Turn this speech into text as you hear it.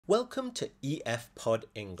Welcome to EF Pod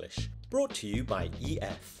English, brought to you by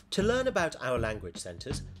EF. To learn about our language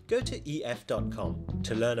centres, go to ef.com.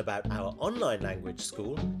 To learn about our online language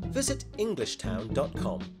school, visit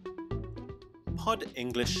englishtown.com. Pod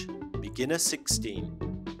English Beginner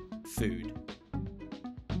 16. Food.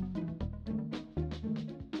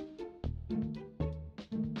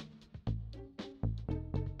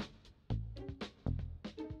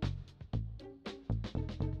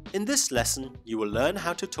 In this lesson, you will learn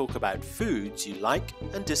how to talk about foods you like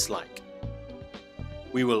and dislike.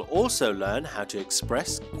 We will also learn how to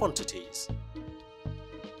express quantities.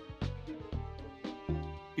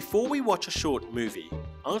 Before we watch a short movie,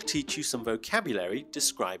 I'll teach you some vocabulary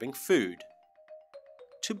describing food.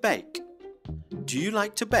 To bake. Do you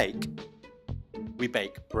like to bake? We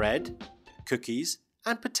bake bread, cookies,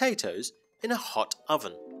 and potatoes in a hot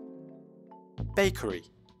oven. Bakery.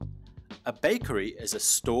 A bakery is a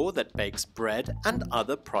store that bakes bread and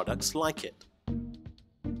other products like it.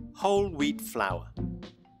 Whole wheat flour.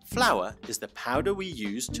 Flour is the powder we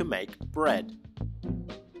use to make bread.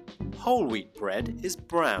 Whole wheat bread is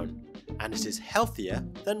brown and it is healthier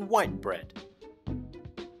than white bread.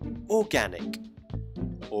 Organic.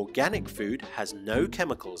 Organic food has no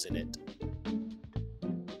chemicals in it.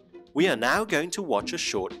 We are now going to watch a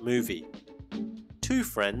short movie. Two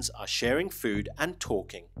friends are sharing food and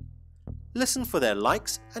talking. Listen for their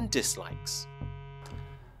likes and dislikes.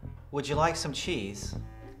 Would you like some cheese?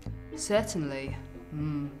 Certainly.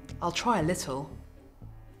 I'll try a little.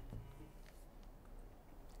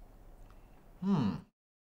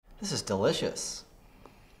 This is delicious.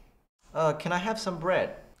 Can I have some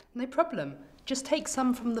bread? No problem. Just take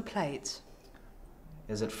some from the plate.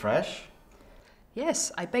 Is it fresh?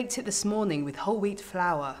 Yes, I baked it this morning with whole wheat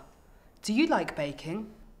flour. Do you like baking?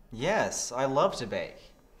 Yes, I love to bake.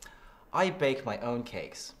 I bake my own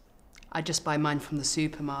cakes. I just buy mine from the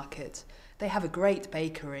supermarket. They have a great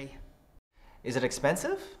bakery. Is it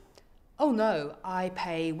expensive? Oh no, I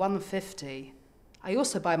pay $1.50. I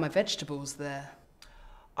also buy my vegetables there.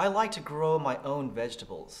 I like to grow my own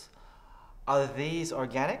vegetables. Are these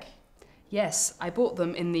organic? Yes, I bought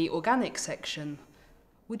them in the organic section.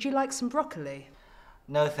 Would you like some broccoli?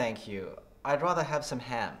 No, thank you. I'd rather have some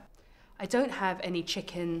ham. I don't have any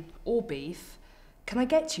chicken or beef. Can I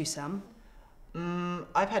get you some?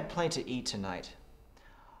 I've had plenty to eat tonight.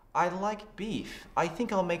 I like beef. I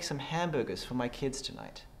think I'll make some hamburgers for my kids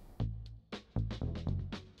tonight.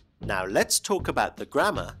 Now let's talk about the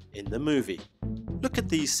grammar in the movie. Look at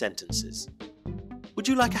these sentences. Would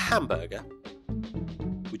you like a hamburger?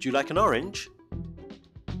 Would you like an orange?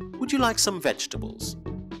 Would you like some vegetables?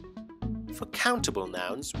 For countable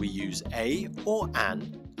nouns, we use a or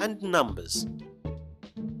an and numbers.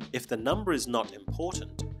 If the number is not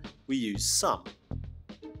important, we use some.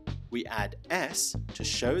 We add s to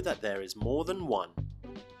show that there is more than one.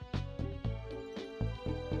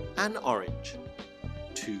 An orange,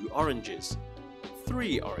 2 oranges,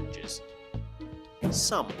 3 oranges,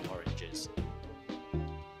 some oranges.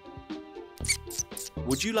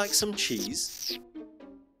 Would you like some cheese?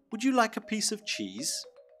 Would you like a piece of cheese?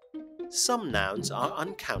 Some nouns are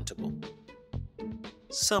uncountable.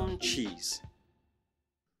 Some cheese.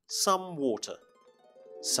 Some water,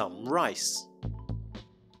 some rice,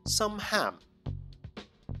 some ham.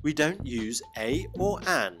 We don't use a or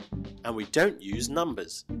an, and we don't use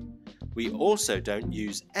numbers. We also don't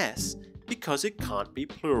use s because it can't be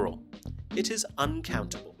plural. It is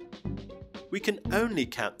uncountable. We can only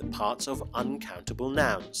count the parts of uncountable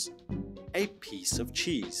nouns. A piece of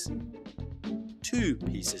cheese, 2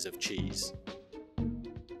 pieces of cheese,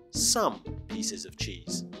 some pieces of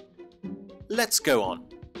cheese. Let's go on.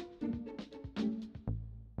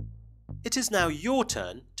 It is now your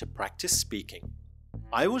turn to practice speaking.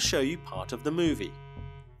 I will show you part of the movie.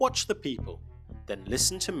 Watch the people, then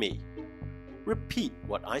listen to me. Repeat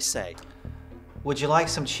what I say. Would you like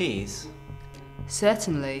some cheese?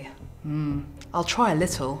 Certainly. I'll try a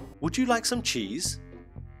little. Would you like some cheese?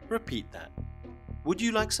 Repeat that. Would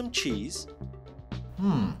you like some cheese?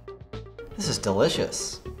 This is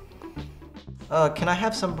delicious. Can I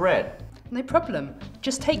have some bread? No problem.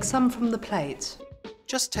 Just take some from the plate.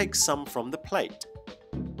 Just take some from the plate.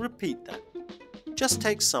 Repeat that. Just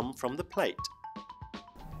take some from the plate.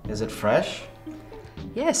 Is it fresh?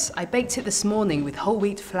 Yes, I baked it this morning with whole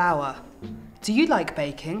wheat flour. Do you like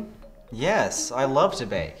baking? Yes, I love to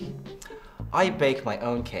bake. I bake my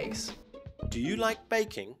own cakes. Do you like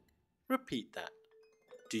baking? Repeat that.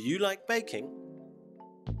 Do you like baking?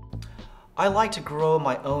 I like to grow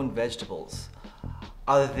my own vegetables.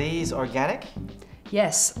 Are these organic?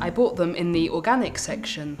 Yes, I bought them in the organic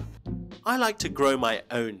section. I like to grow my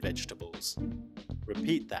own vegetables.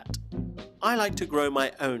 Repeat that. I like to grow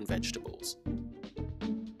my own vegetables.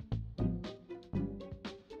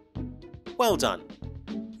 Well done!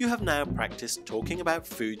 You have now practiced talking about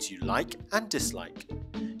foods you like and dislike.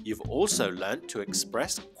 You've also learnt to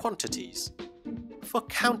express quantities. For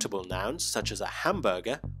countable nouns such as a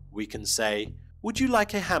hamburger, we can say, "Would you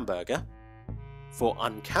like a hamburger?" For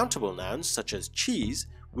uncountable nouns such as cheese,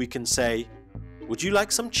 we can say, "Would you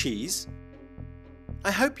like some cheese?"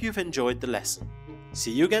 I hope you've enjoyed the lesson.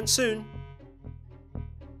 See you again soon!